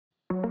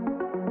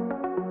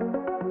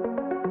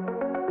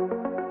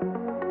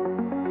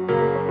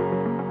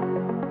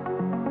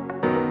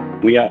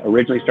We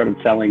originally started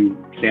selling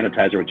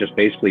sanitizer with just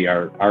basically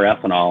our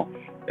ethanol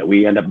that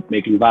we end up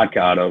making vodka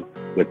out of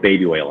with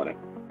baby oil in it.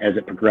 As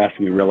it progressed,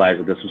 we realized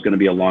that this was going to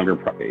be a longer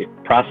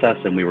process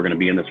and we were going to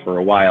be in this for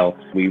a while.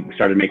 We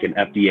started making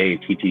FDA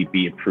and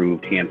TTB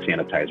approved hand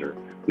sanitizer.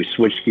 We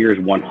switched gears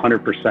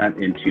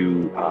 100%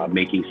 into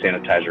making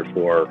sanitizer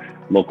for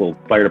local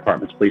fire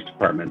departments, police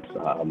departments,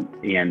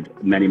 and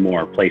many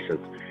more places.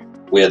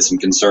 We had some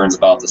concerns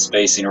about the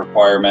spacing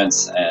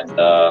requirements and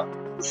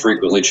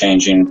frequently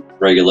changing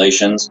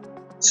regulations,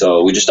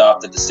 so we just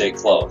opted to stay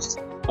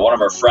closed. One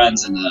of our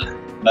friends in the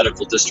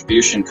medical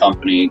distribution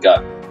company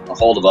got a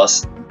hold of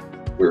us.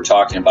 We were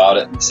talking about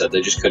it and said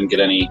they just couldn't get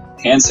any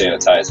hand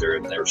sanitizer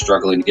and they were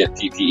struggling to get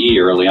PPE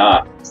early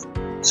on.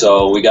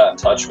 So we got in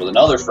touch with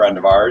another friend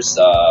of ours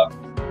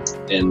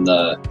in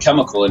the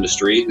chemical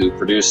industry who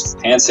produced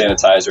hand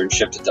sanitizer and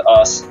shipped it to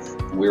us.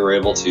 We were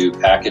able to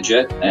package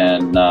it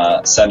and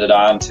send it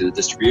on to the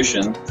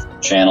distribution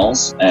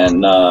channels,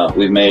 and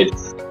we've made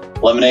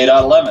lemonade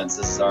out of lemons.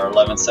 This is our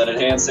lemon-scented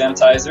hand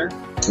sanitizer.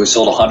 We've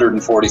sold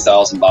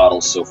 140,000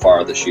 bottles so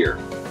far this year.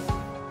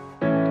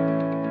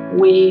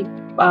 We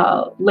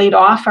laid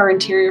off our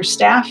interior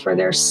staff for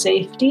their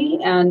safety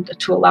and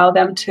to allow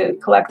them to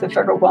collect the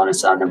federal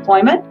bonus on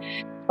unemployment.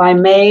 By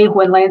May,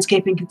 when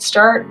landscaping could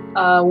start,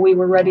 we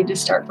were ready to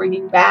start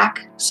bringing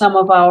back some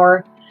of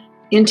our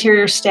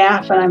interior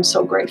staff, and I'm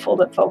so grateful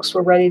that folks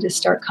were ready to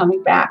start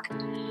coming back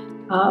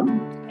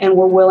and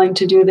were willing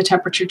to do the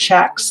temperature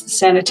checks, the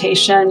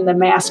sanitation, the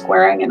mask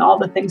wearing, and all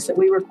the things that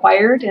we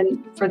required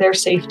and for their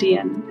safety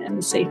and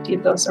the safety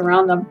of those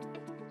around them.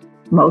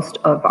 Most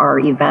of our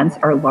events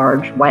are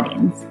large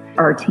weddings.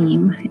 Our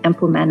team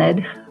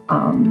implemented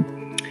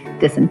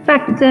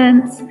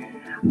disinfectants,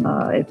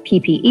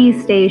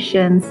 PPE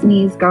stations,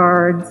 sneeze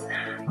guards,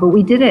 but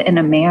we did it in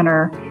a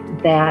manner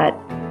that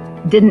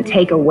didn't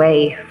take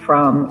away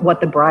from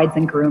what the brides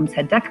and grooms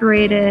had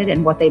decorated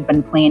and what they've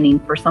been planning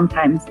for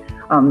sometimes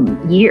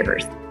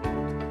years.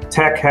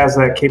 Tech has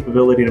that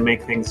capability to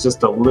make things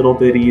just a little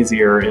bit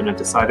easier in a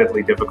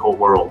decidedly difficult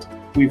world.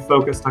 We've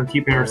focused on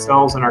keeping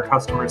ourselves and our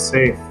customers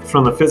safe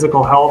from the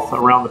physical health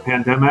around the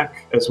pandemic,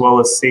 as well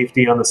as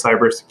safety on the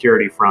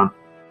cybersecurity front.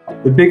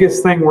 The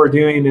biggest thing we're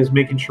doing is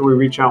making sure we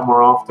reach out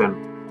more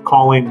often,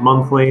 calling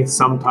monthly,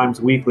 sometimes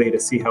weekly, to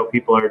see how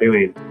people are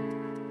doing.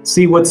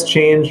 See what's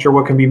changed or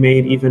what can be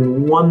made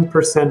even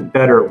 1%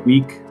 better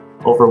week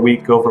over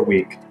week over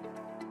week.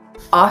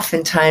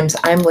 Oftentimes,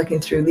 I'm looking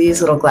through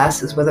these little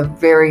glasses with a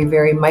very,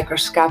 very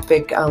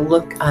microscopic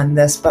look on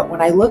this. But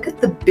when I look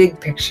at the big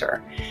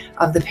picture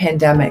of the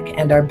pandemic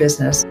and our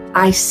business,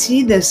 I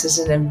see this as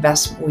an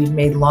investment we've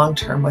made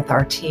long-term with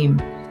our team.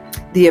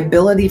 The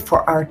ability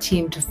for our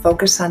team to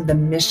focus on the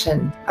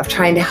mission of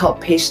trying to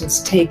help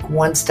patients take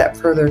one step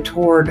further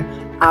toward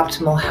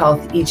optimal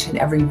health each and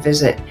every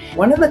visit.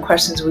 One of the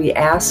questions we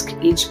ask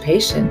each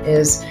patient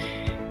is,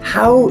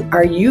 how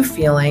are you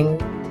feeling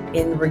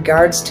in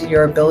regards to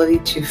your ability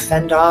to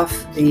fend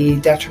off the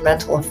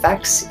detrimental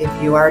effects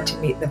if you are to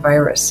meet the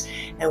virus?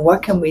 And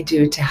what can we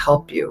do to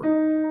help you?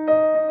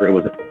 It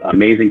was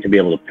amazing to be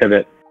able to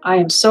pivot. I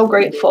am so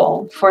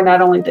grateful for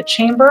not only the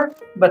chamber,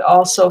 but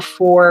also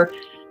for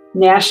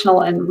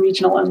national and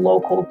regional and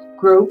local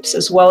groups,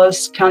 as well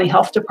as county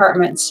health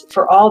departments,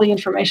 for all the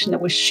information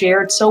that was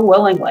shared so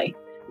willingly.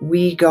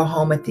 We go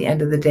home at the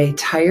end of the day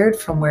tired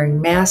from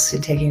wearing masks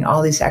and taking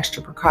all these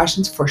extra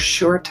precautions, for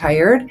sure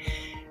tired,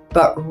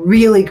 but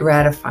really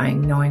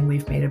gratifying knowing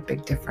we've made a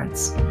big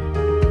difference.